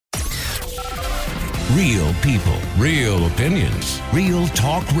Real people, real opinions, real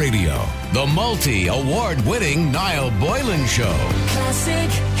talk radio. The multi-award-winning Niall Boylan Show. Classic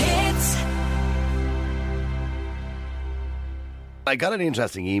hits. I got an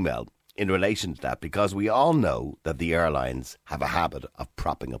interesting email in relation to that because we all know that the airlines have a habit of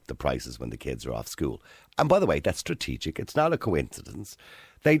propping up the prices when the kids are off school. And by the way, that's strategic. It's not a coincidence.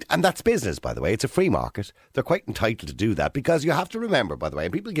 And that's business, by the way. It's a free market. They're quite entitled to do that because you have to remember, by the way,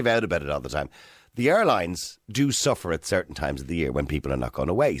 and people give out about it all the time, the airlines do suffer at certain times of the year when people are not going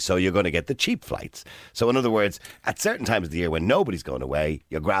away. So you're going to get the cheap flights. So in other words, at certain times of the year when nobody's going away,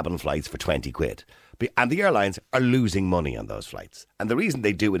 you're grabbing flights for 20 quid. And the airlines are losing money on those flights. And the reason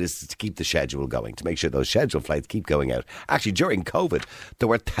they do it is to keep the schedule going, to make sure those scheduled flights keep going out. Actually, during COVID, there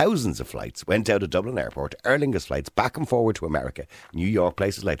were thousands of flights went out of Dublin Airport, Aer Lingus flights back and forward to America, New York,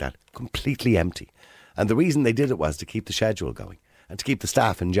 places like that, completely empty. And the reason they did it was to keep the schedule going and to keep the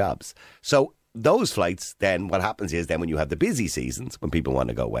staff in jobs. So those flights, then what happens is then when you have the busy seasons, when people want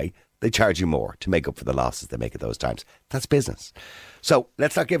to go away, they charge you more to make up for the losses they make at those times. That's business. So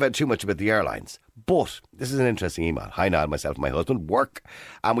let's not give out too much about the airlines. But this is an interesting email. Hi, Niall, myself and my husband work.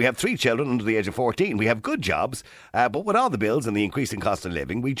 And we have 3 children under the age of 14. We have good jobs, but with all the bills and the increasing cost of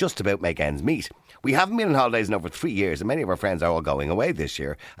living, we just about make ends meet. We haven't been on holidays in over 3 years, and many of our friends are all going away this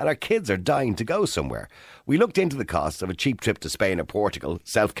year, and our kids are dying to go somewhere. We looked into the cost of a cheap trip to Spain or Portugal,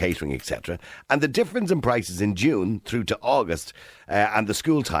 self-catering, etc., and the difference in prices in June through to August and the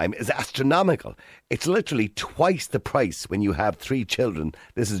school time is astronomical. It's literally twice the price when you have 3 children.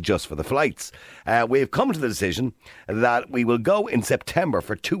 This is just for the flights. We've come to the decision that we will go in September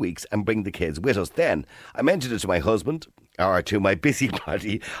for 2 weeks and bring the kids with us then. I mentioned it to my husband, or to my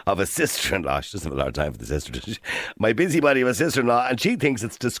busybody of a sister-in-law. She doesn't have a lot of time for the sister. My busybody of a sister-in-law, and she thinks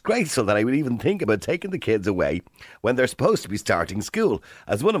it's disgraceful that I would even think about taking the kids away when they're supposed to be starting school,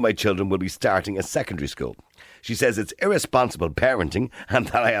 as one of my children will be starting a secondary school. She says it's irresponsible parenting and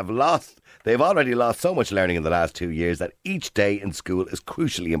that they've already lost so much learning in the last 2 years that each day in school is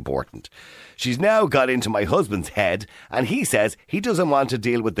crucially important. She's now got into my husband's head, and he says he doesn't want to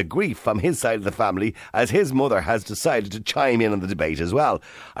deal with the grief from his side of the family, as his mother has decided to chime in on the debate as well.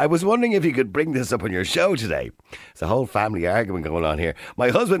 I was wondering if you could bring this up on your show today. There's a whole family argument going on here. My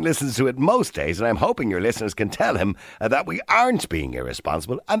husband listens to it most days, and I'm hoping your listeners can tell him that we aren't being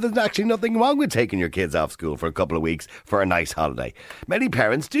irresponsible, and there's actually nothing wrong with taking your kids off school for a couple of weeks for a nice holiday. Many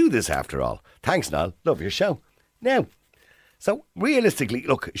parents do this after all. Thanks, Niall. Love your show. Now, so realistically,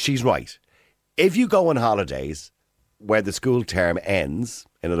 look, she's right. If you go on holidays where the school term ends,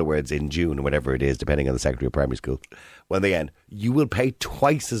 in other words, in June or whatever it is, depending on the secondary or primary school, when they end, you will pay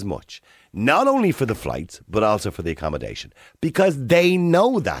twice as much. Not only for the flights, but also for the accommodation. Because they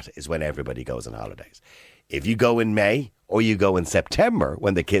know that is when everybody goes on holidays. If you go in May or you go in September,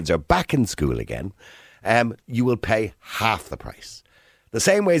 when the kids are back in school again, you will pay half the price. The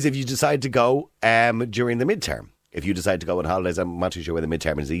same way as if you decide to go during the midterm. If you decide to go on holidays, I'm not too sure where the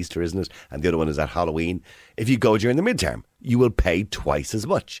midterm is, Easter, isn't it? And the other one is at Halloween. If you go during the midterm, you will pay twice as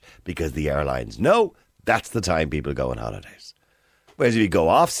much because the airlines know that's the time people go on holidays. Whereas if you go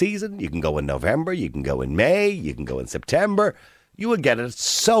off season, you can go in November, you can go in May, you can go in September. You will get it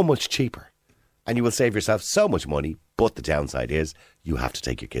so much cheaper and you will save yourself so much money. But the downside is you have to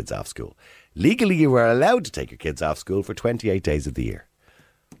take your kids off school. Legally, you are allowed to take your kids off school for 28 days of the year.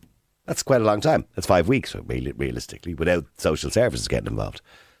 That's quite a long time. That's 5 weeks, realistically, without social services getting involved.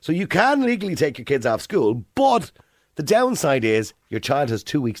 So you can legally take your kids off school, but the downside is your child has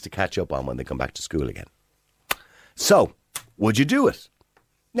 2 weeks to catch up on when they come back to school again. So, would you do it?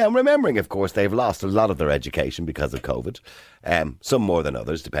 Now, remembering, of course, they've lost a lot of their education because of COVID, some more than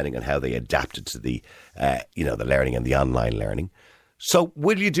others, depending on how they adapted to the learning and the online learning. So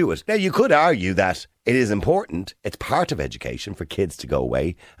will you do it? Now, you could argue that it is important. It's part of education for kids to go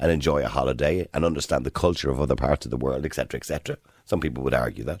away and enjoy a holiday and understand the culture of other parts of the world, etc., etc. Some people would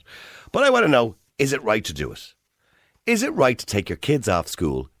argue that. But I want to know, is it right to do it? Is it right to take your kids off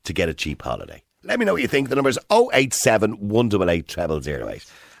school to get a cheap holiday? Let me know what you think. The number is 087 188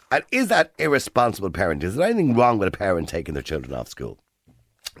 0008. And is that irresponsible parenting? Is there anything wrong with a parent taking their children off school?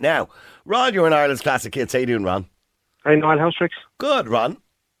 Now, Ron, you're in Ireland's Classic Hits. How you doing, Ron? Hi, Niall. How's tricks? Good, Ron.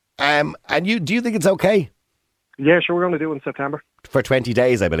 And do you think it's okay? Yeah, sure. We're going to do it in September. For 20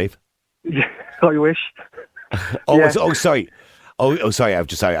 days, I believe. I wish. Sorry. Sorry.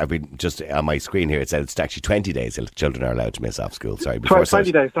 I've been just on my screen here. It said it's actually 20 days till children are allowed to miss off school. Sorry.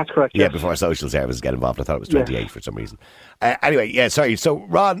 20 days. That's correct. Yeah, yes. Before social services get involved. I thought it was 28 for some reason. Anyway, yeah, sorry. So,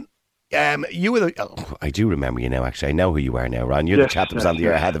 Ron, You were I do remember you now, actually. I know who you are now, Ron. You're the chap that was on the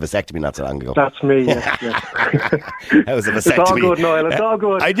air, had the vasectomy not so long ago. That's me, yes. How's the vasectomy? It's all good, Niall, it's all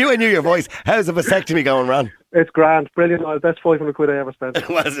good. I knew your voice. How's the vasectomy going, Ron? It's grand, brilliant, Niall. Best 500 quid I ever spent.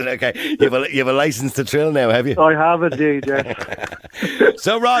 Was it? Okay. You have a licence to trill now, have you? I have indeed, yeah.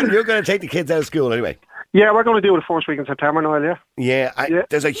 So, Ron, you're going to take the kids out of school anyway? Yeah, we're going to do it the first week in September, Niall, yeah. Yeah,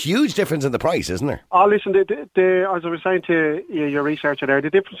 there's a huge difference in the price, isn't there? Oh, listen, as I was saying to your researcher there, the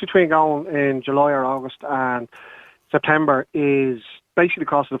difference between going in July or August and September is basically the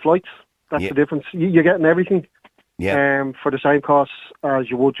cost of the flights. That's the difference. You're getting everything for the same costs as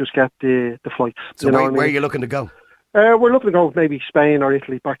you would just get the flights. So where are you looking to go? We're looking to go maybe Spain or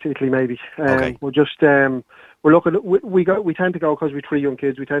Italy, back to Italy maybe. Okay. We're just we're looking. We tend to go because we 3 young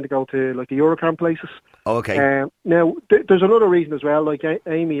kids. We tend to go to like the Eurocamp places. Oh, okay. Now there's another reason as well. Like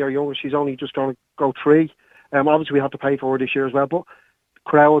Amy, our youngest, she's only just going to go 3. Obviously we have to pay for her this year as well. But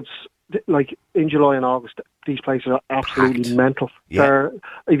crowds like in July and August, these places are absolutely packed. mental. Yeah.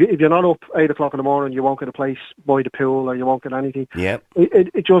 If you're not up 8 o'clock in the morning, you won't get a place by the pool or you won't get anything. Yeah.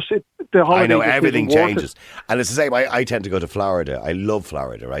 The holiday. I know, just everything isn't worth changes. it. And it's the same. I tend to go to Florida. I love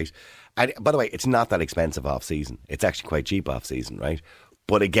Florida, right? And by the way, it's not that expensive off season. It's actually quite cheap off season, right?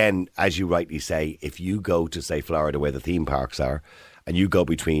 But again, as you rightly say, if you go to, say, Florida where the theme parks are, and you go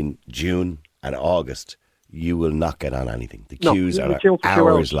between June and August, you will not get on anything. The queues are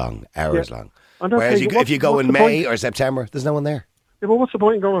hours long. Whereas if you go in May or September, there's no one there. Yeah, but what's the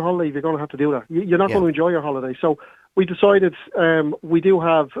point in going on holiday if you're going to have to do that? You're not going to enjoy your holiday. So we decided we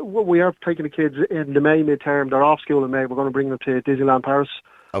are taking the kids in the May midterm. They're off school in May. We're going to bring them to Disneyland Paris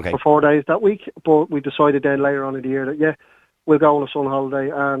for 4 days that week. But we decided then later on in the year that, we'll go on a sun holiday.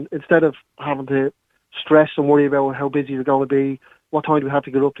 And instead of having to stress and worry about how busy it's going to be, what time do we have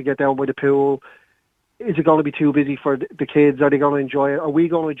to get up to get down by the pool, is it going to be too busy for the kids? Are they going to enjoy it? Are we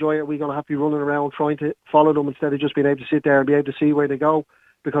going to enjoy it? Are we going to have to be running around trying to follow them instead of just being able to sit there and be able to see where they go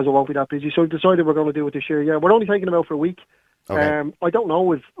because it won't be that busy? So we decided we're going to do it this year. Yeah, we're only taking them out for a week. Okay. I don't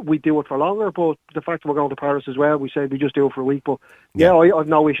know if we do it for longer, but the fact that we're going to Paris as well, we said we just do it for a week. But I have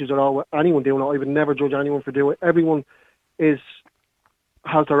no issues at all with anyone doing it. I would never judge anyone for doing it. Everyone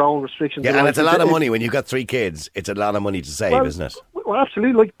has their own restrictions. Yeah, and it's a lot of money when you've got 3 kids. It's a lot of money to save, isn't it? Well,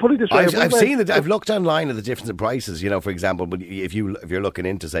 absolutely. Like, put it this way. I've seen it. I've looked online at the difference in prices. For example, but if you're looking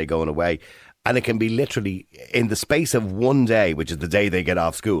into, say, going away, and it can be literally in the space of 1 day, which is the day they get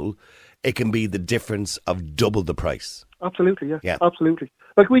off school, it can be the difference of double the price. Absolutely, yeah. Absolutely.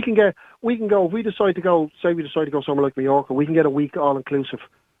 Like we can go. If we decide to go, say we decide to go somewhere like Mallorca, we can get a week all inclusive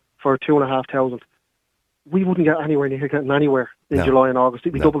for 2,500. We wouldn't get anywhere near getting anywhere in July and August.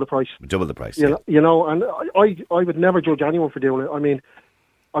 It'd be double the price. Double the price. You know, and I would never judge anyone for doing it.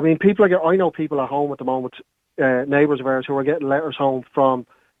 I mean, people I know people at home at the moment, neighbours of ours who are getting letters home from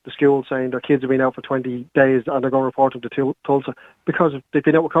the school saying their kids have been out for 20 days and they're going to report them to Tulsa because they've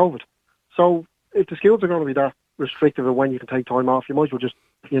been out with COVID. So if the schools are going to be that restrictive of when you can take time off, you might as well just.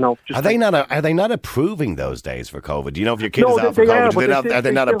 Are they not approving those days for COVID? Do you know if your kid is out for COVID? Are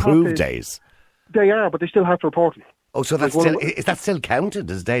they not approved days? They are, but they still have to report them. Oh, so is that still counted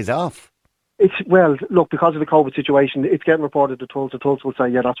as days off? Look, because of the COVID situation, it's getting reported to Tulsa. Tulsa will say,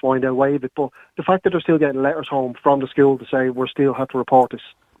 yeah, that's fine, they'll waive it. But the fact that they're still getting letters home from the school to say we still have to report this,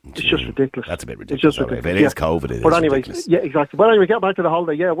 it's just ridiculous. That's a bit ridiculous. It's just ridiculous. If it is COVID, it is ridiculous. Yeah, exactly. But anyway, get back to the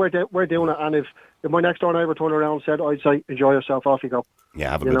holiday. Yeah, we're doing it. And if my next door neighbour turned around and said, I'd say, enjoy yourself, off you go.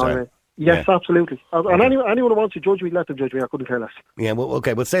 Yeah, have a good time. What I mean? Yes, absolutely. And anyone who wants to judge me, let them judge me. I couldn't care less. Yeah, well,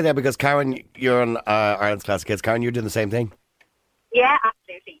 okay. We'll stay there because Karen, you're on Ireland's Classic Kids. Karen, you're doing the same thing? Yeah,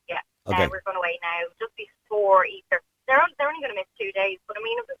 absolutely. Yeah. Okay. We're going away now just before Easter. They're only going to miss 2 days, but I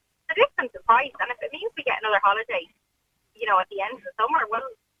mean, it was the difference in price, and if it means we get another holiday, at the end of the summer, well,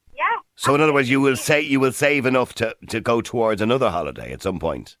 yeah. So in other words, you will save enough to go towards another holiday at some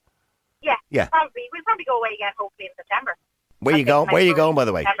point. Yeah. Yeah. We'll probably go away again, hopefully in September. Where you going? Where are you going, by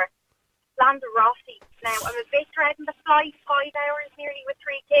the way? September. Lanzarote. Now, I'm a bit dreading the flight, 5 hours nearly with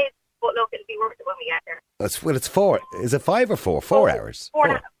 3 kids, but look, it'll be worth it when we get there. It's 4. Is it 5 or 4? 4 hours. 4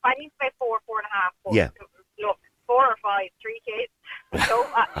 and a half. I think it's about 4.5. But yeah. Look, 4 or 5, 3 kids. So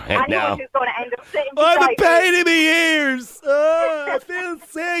anyone who's going to end up sitting I'm a pain in my ears. Oh, I feel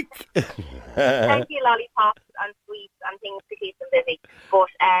sick. Plenty of lollipops and sweets and things to keep them busy. But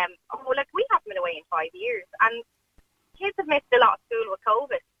we haven't been away in 5 years, and kids have missed a lot of school with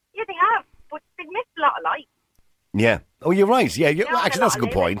COVID. Yeah, they have, but they've missed a lot of life. Yeah. Oh, you're right. Yeah, actually, that's a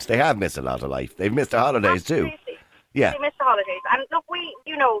good point. They have missed a lot of life. They've missed the holidays too. Yeah. They missed the holidays. And look,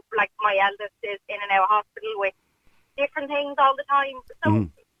 like my eldest is in and out of hospital with different things all the time. So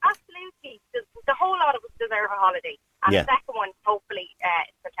absolutely, the whole lot of us deserve a holiday. And the second one, hopefully,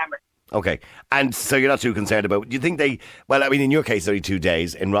 in September. Okay. And so you're not too concerned about... Do you think they... Well, I mean, in your case, it's only 2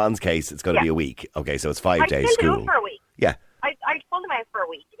 days. In Ron's case, it's going to be a week. Okay, so it's 5 days I'd still school. do it for a week. Yeah. I'd pull them out for a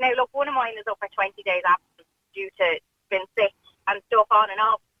week. Now, look, one of mine is up for 20 days absence due to being sick and stuff on and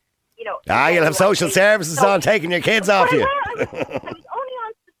off. You know, You'll have social services on taking your kids off you. I was only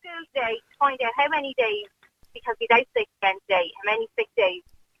on to the school today to find out how many days, because he's out sick again today, how many sick days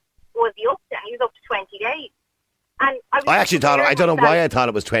was he up to, and he was up to 20 days. And I actually thought, I don't know why I thought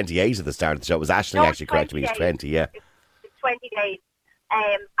it was 28 at the start of the show. It was Ashley actually corrected me. It's 20, yeah. It's 20 days.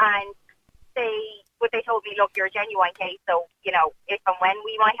 And they told me, look, you're a genuine case, so, you know, if and when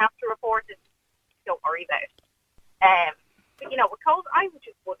we might have to report it, don't worry about it. But, you know, with cold, I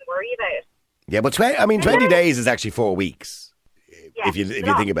just wouldn't worry about it. Yeah, but 20 days is actually 4 weeks. Yeah, if you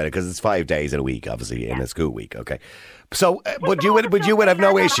think about it, because it's 5 days in a week, obviously, in a school week. Okay, so but you would have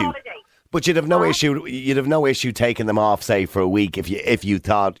no issue. But you'd have no issue. You'd have no issue taking them off, say, for a week if you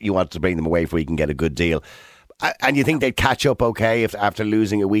thought you wanted to bring them away for a week and get a good deal. And you think they'd catch up okay if after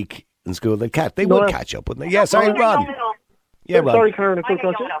losing a week in school? They would catch up, wouldn't they? Yeah, sorry, Ron. Yeah, Ron. Sorry, Karen. A quick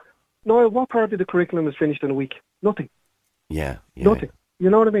question. No, what part of the curriculum is finished in a week? Nothing. Yeah. Nothing. You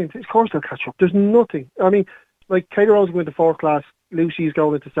know what I mean? Of course they'll catch up. There's nothing. I mean, like Katie Rose going to 4th class, Lucy's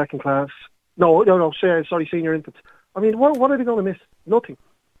going into 2nd class. No, sorry, senior infants. I mean, what are they going to miss? Nothing.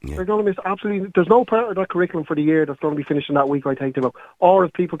 Yeah. They're going to miss absolutely... There's no part of that curriculum for the year that's going to be finished in that week, I take them out. Or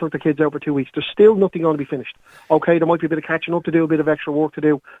if people took the kids out for 2 weeks, there's still nothing going to be finished. Okay, there might be a bit of catching up to do, a bit of extra work to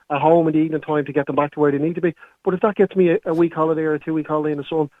do at home in the evening time to get them back to where they need to be. But if that gets me a week holiday or a 2-week holiday in the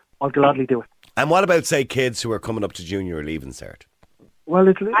sun, I'll gladly do it. And what about, say, kids who are coming up to junior or leaving cert? Well,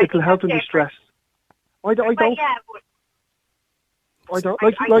 it'll help them be stressed. I don't.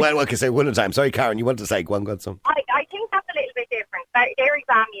 Well, okay, say one at a time. Sorry, Karen, you wanted to say, go on, son. I think that's a little bit different. They're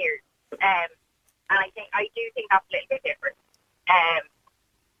exam years, and I do think that's a little bit different.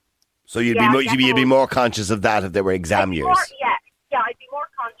 So you'd be more conscious of that if they were exam years. I'd be more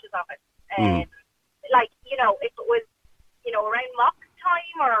conscious of it. Like, you know, if it was, you know, around mock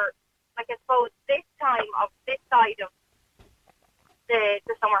time, or like I suppose this time of this side of the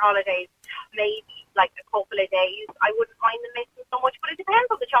summer holidays, maybe like a couple of days, I wouldn't mind them missing so much. But it depends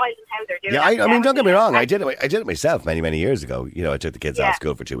on the child and how they're doing. Yeah, I mean, don't get me wrong. I did it myself many years ago. You know, I took the kids out of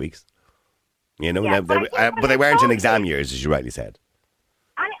school for 2 weeks. You know, but they weren't in exam years, as you rightly said.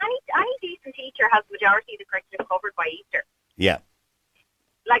 Any decent teacher has the majority of the curriculum covered by Easter. Yeah.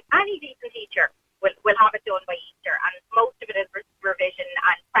 Like any decent teacher will have it done by Easter, and most of it is revision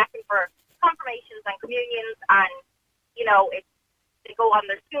and prepping for confirmations and communions, and you know, they go on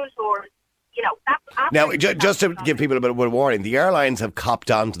their school tours. You know, that's now, just to give people a bit of a warning, the airlines have copped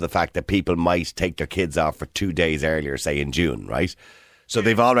on to the fact that people might take their kids off for 2 days earlier, say in June, right? So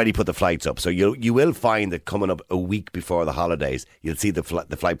they've already put the flights up. So you will find that coming up a week before the holidays, you'll see the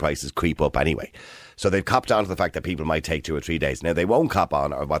flight prices creep up anyway. So they've copped on to the fact that people might take 2 or 3 days. Now, they won't cop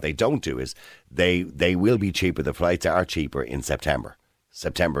on, or what they don't do is they will be cheaper. The flights are cheaper in September.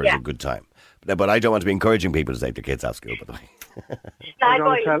 September is a good time. But I don't want to be encouraging people to take their kids off school, by the way.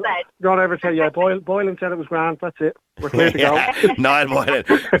 Don't ever tell you. Boylan said it was grand. That's it. We're clear to go. Niall Boylan.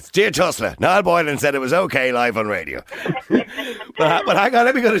 Dear Tussler, Niall Boylan said it was okay live on radio. but hang on,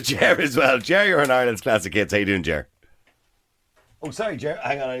 let me go to Ger as well. Ger, you're in Ireland's Classic Hits. How you doing, Ger? Oh, sorry, Ger.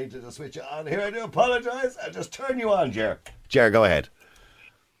 Hang on, I need to just switch it on here. I do apologise. I'll just turn you on, Ger. Ger, go ahead.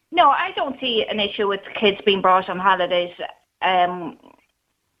 No, I don't see an issue with kids being brought on holidays.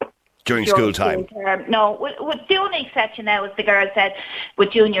 During school time? No, the only exception now, as the girl said,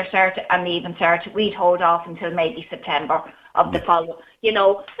 with junior cert and leaving cert, we'd hold off until maybe September of the following. You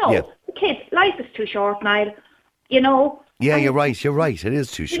know, the kids, life is too short, Niall. You know. Yeah, you're right. It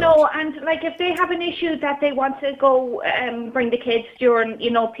is too short. You know, and like if they have an issue that they want to go bring the kids during, you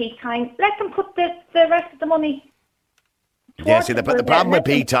know, peak time, let them put the rest of the money. Yeah, see, the problem with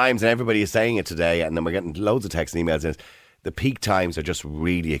peak times, and everybody is saying it today, and then we're getting loads of texts and emails, is the peak times are just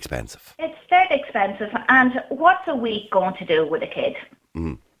really expensive. It's dead expensive, and what's a week going to do with a kid?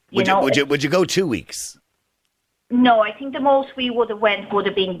 Mm. Would you go 2 weeks? No, I think the most we would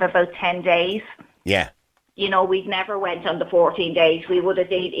have been about 10 days. Yeah. You know, we'd never went on the 14 days. We would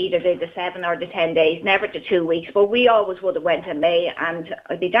have either did the 7 or the 10 days, never the 2 weeks. But we always would have went in May, and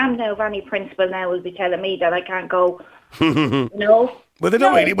I'd be damned now if any principal now will be telling me that I can't go. No. Well, they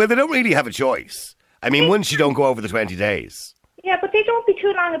don't really have a choice. I mean, once you don't go over the 20 days. Yeah, but they don't be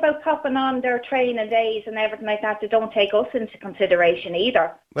too long about popping on their training days and everything like that. They don't take us into consideration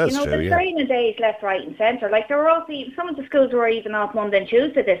either. That's true, the training days left, right and centre. Like, there were also, some of the schools were even off Monday and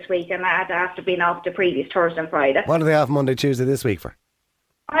Tuesday this week, and after being off the previous Thursday and Friday. What are they off Monday, Tuesday this week for?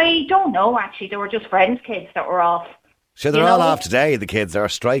 I don't know, actually. They were just friends' kids that were off. Sure, they're all off today, the kids. They're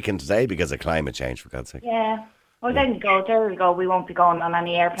striking today because of climate change, for God's sake. Yeah. Well, there we go. We won't be going on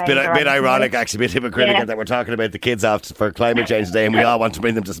any airplanes. It's a bit ironic, actually, a bit hypocritical that we're talking about the kids off for climate change today and we all want to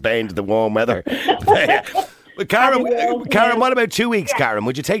bring them to Spain to the warm weather. But Karen, what about 2 weeks, Karen?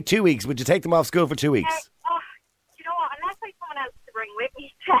 Would you take 2 weeks? Would you take them off school for 2 weeks? You know what? Unless I have someone else to bring with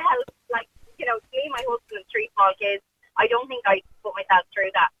me to help, like, me, my husband and 3 small kids, I don't think I'd put myself through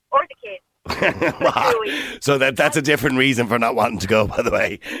that. Or the kids. So that's a different reason for not wanting to go, by the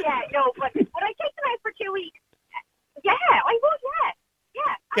way. Yeah, no, but would I take them out for 2 weeks? Yeah, I would,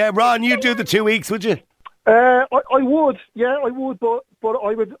 yeah. Yeah, Ron, you'd do the 2 weeks, would you? I would, but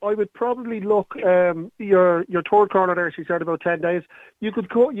I would probably look. Your third corner there, she said about 10 days. You could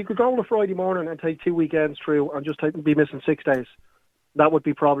go on a Friday morning and take 2 weekends through, and just be missing 6 days. That would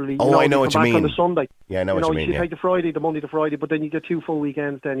be probably. I know what you mean. On the Sunday. Yeah, I know what you mean. You take the Monday to Friday, but then you get 2 full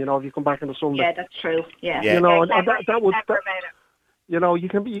weekends. Then if you come back on the Sunday. Yeah, that's true. Yeah. That would. You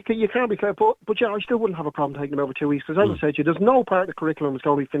can be clear, but I still wouldn't have a problem taking them over 2 weeks because, as I said to you, there's no part of the curriculum that's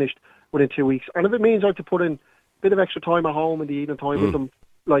going to be finished within 2 weeks. And if it means I have to put in a bit of extra time at home in the evening time with them,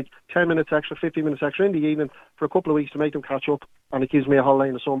 like 10 minutes extra, 15 minutes extra in the evening for a couple of weeks to make them catch up, and it gives me a holiday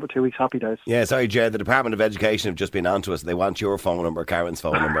in the summer for 2 weeks, happy days. Yeah, sorry, Jared, the Department of Education have just been on to us. They want your phone number, Karen's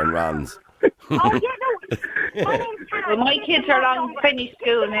phone number, and Ron's. Oh, yeah, no. My name's Karen. Well, my kids are long finished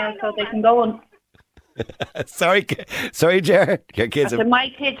school now, so they can go on. Sorry, Jared. Your kids. My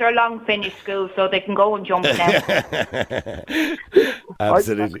kids are long finished school, so they can go and jump now.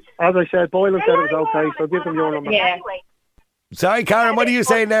 Absolutely. As I said, Boylan said it was okay, so give them your number. Yeah. Sorry, Karen. What are you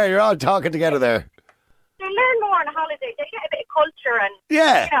saying there? You're all talking together there. They learn more on a holiday. They get a bit of culture and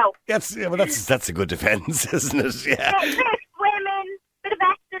that's a good defence, isn't it? Yeah. Bit of swimming, bit of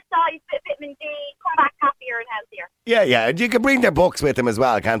exercise, bit of vitamin D. Come back happier and healthier. Yeah. And you can bring their books with them as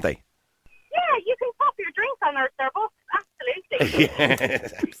well, can't they? Yeah, you can pop your drinks on their books. Absolutely.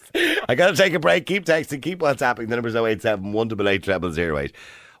 Yes. I got to take a break. Keep texting. Keep WhatsApping. The number's 087 188 0008.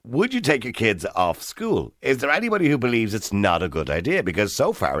 Would you take your kids off school? Is there anybody who believes it's not a good idea? Because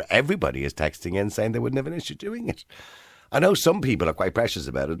so far, everybody is texting in saying they wouldn't have an issue doing it. I know some people are quite precious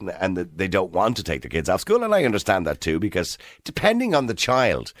about it and that they don't want to take their kids off school. And I understand that too, because depending on the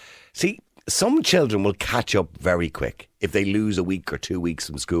child, see, some children will catch up very quick. If they lose a week or 2 weeks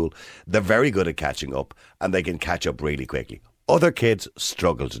from school, they're very good at catching up and they can catch up really quickly. Other kids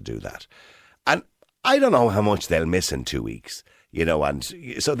struggle to do that. And I don't know how much they'll miss in 2 weeks, and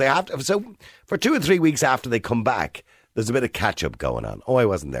so they have to. So for 2 or 3 weeks after they come back, there's a bit of catch up going on. Oh, I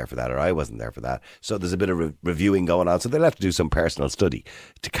wasn't there for that, or I wasn't there for that. So there's a bit of reviewing going on. So they'll have to do some personal study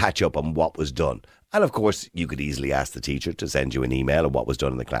to catch up on what was done. And of course, you could easily ask the teacher to send you an email of what was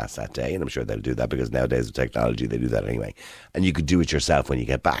done in the class that day. And I'm sure they'll do that because nowadays with technology, they do that anyway. And you could do it yourself when you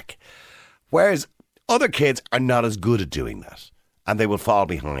get back. Whereas other kids are not as good at doing that and they will fall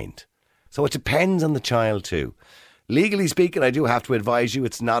behind. So it depends on the child too. Legally speaking, I do have to advise you,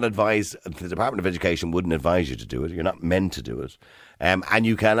 it's not advised, the Department of Education wouldn't advise you to do it. You're not meant to do it. And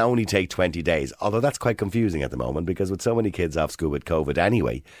you can only take 20 days. Although that's quite confusing at the moment because with so many kids off school with COVID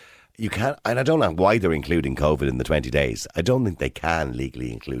anyway, you can't, and I don't know why they're including COVID in the 20 days. I don't think they can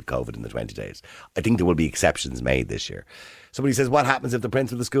legally include COVID in the 20 days. I think there will be exceptions made this year. Somebody says, what happens if the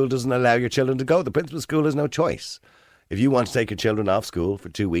principal of the school doesn't allow your children to go? The principal of the school has no choice. If you want to take your children off school for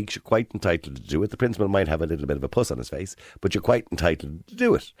 2 weeks, you're quite entitled to do it. The principal might have a little bit of a puss on his face, but you're quite entitled to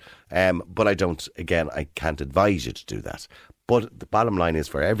do it. But I can't advise you to do that. But the bottom line is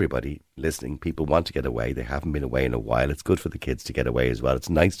for everybody listening, people want to get away. They haven't been away in a while. It's good for the kids to get away as well. It's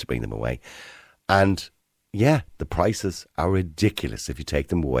nice to bring them away. And yeah, the prices are ridiculous if you take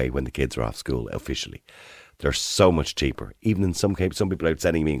them away when the kids are off school officially. They're so much cheaper. Even in some cases, some people are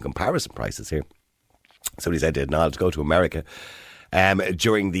sending me in comparison prices here. Somebody said to go to America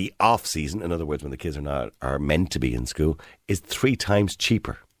during the off season, in other words, when the kids are meant to be in school, is 3 times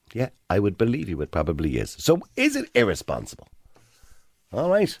cheaper. Yeah, I would believe you it probably is. So is it irresponsible? All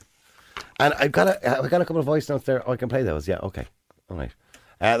right. And I've got a couple of voice notes there. Oh, I can play those. Yeah, okay. All right.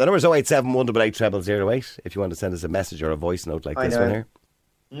 The number is 087 188 0008 if you want to send us a message or a voice note like this one here.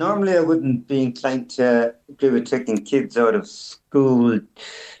 Normally, I wouldn't be inclined to agree with taking kids out of school,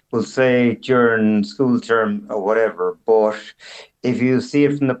 we'll say during school term or whatever. But if you see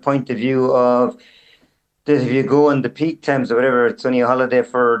it from the point of view of that if you go in the peak times or whatever, it's only a holiday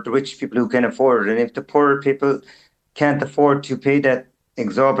for the rich people who can afford it. And if the poor people can't afford to pay that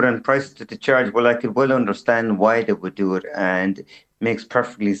exorbitant price that they charge, well, I could well understand why they would do it. And it makes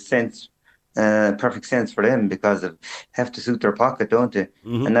perfect sense for them because they have to suit their pocket, don't they?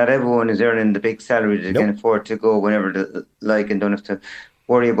 Mm-hmm. And not everyone is earning the big salary they can afford to go whenever they like and don't have to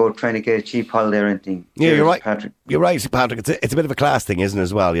worry about trying to get a cheap holiday or anything. Yeah, you're right, Patrick. You're right, Patrick. It's a bit of a class thing, isn't it,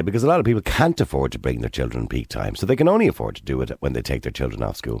 as well? Yeah, because a lot of people can't afford to bring their children peak time, so they can only afford to do it when they take their children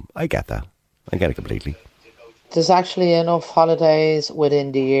off school. I get that. I get it completely. There's actually enough holidays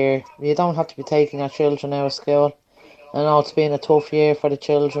within the year. You don't have to be taking our children out of school. I know it's been a tough year for the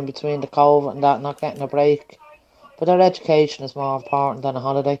children between the COVID and that, not getting a break. But their education is more important than a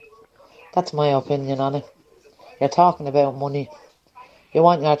holiday. That's my opinion on it. You're talking about money. You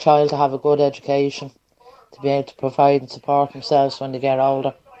want your child to have a good education, to be able to provide and support themselves when they get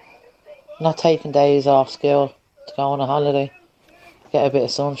older. Not taking days off school to go on a holiday, get a bit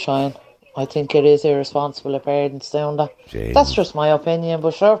of sunshine. I think it is irresponsible of parents doing that. Jeez. That's just my opinion,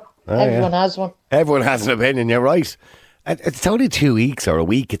 but sure, everyone has one. Everyone has an opinion, you're right. And it's only 2 weeks or a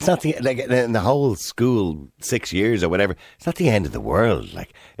week. It's not like in the whole school 6 years or whatever. It's not the end of the world.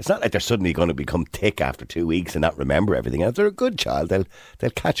 Like, it's not like they're suddenly going to become thick after 2 weeks and not remember everything. And if they're a good child, they'll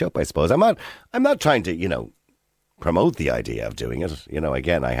catch up, I suppose. I'm not trying to, promote the idea of doing it.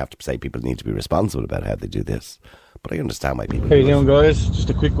 Again, I have to say people need to be responsible about how they do this. But I understand why people. How you doing, guys?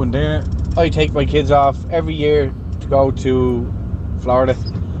 Just a quick one there. I take my kids off every year to go to Florida.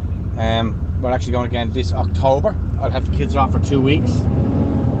 We're actually going again this October. I'll have the kids off for 2 weeks.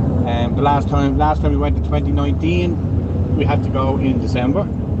 The last time we went in 2019, we had to go in December.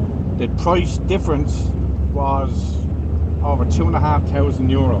 The price difference was over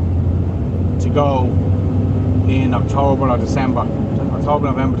 €2,500 to go in October or December. October,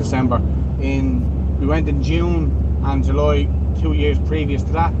 November, December. We went in June and July 2 years previous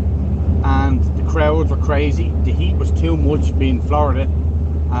to that, and the crowds were crazy. The heat was too much being Florida,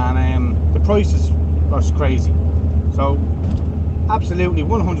 and the prices was crazy. So absolutely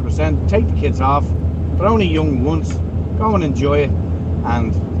 100% take the kids off. They're only young once. Go and enjoy it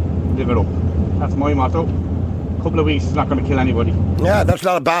and live it up. That's my motto. A couple of weeks is not going to kill anybody. Yeah, that's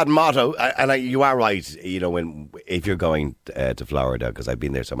not a bad motto. And you are right, if you're going to Florida, because I've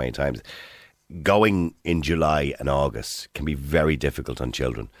been there so many times, going in July and August can be very difficult on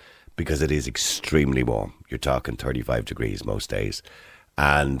children because it is extremely warm. You're talking 35 degrees most days.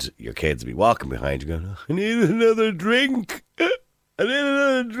 And your kids will be walking behind you going, I need another drink. I need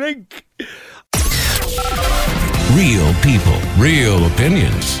another drink. Real people, real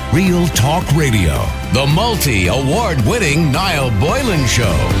opinions, real talk radio. The multi-award winning Niall Boylan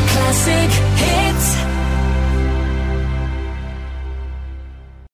Show. Classic hits.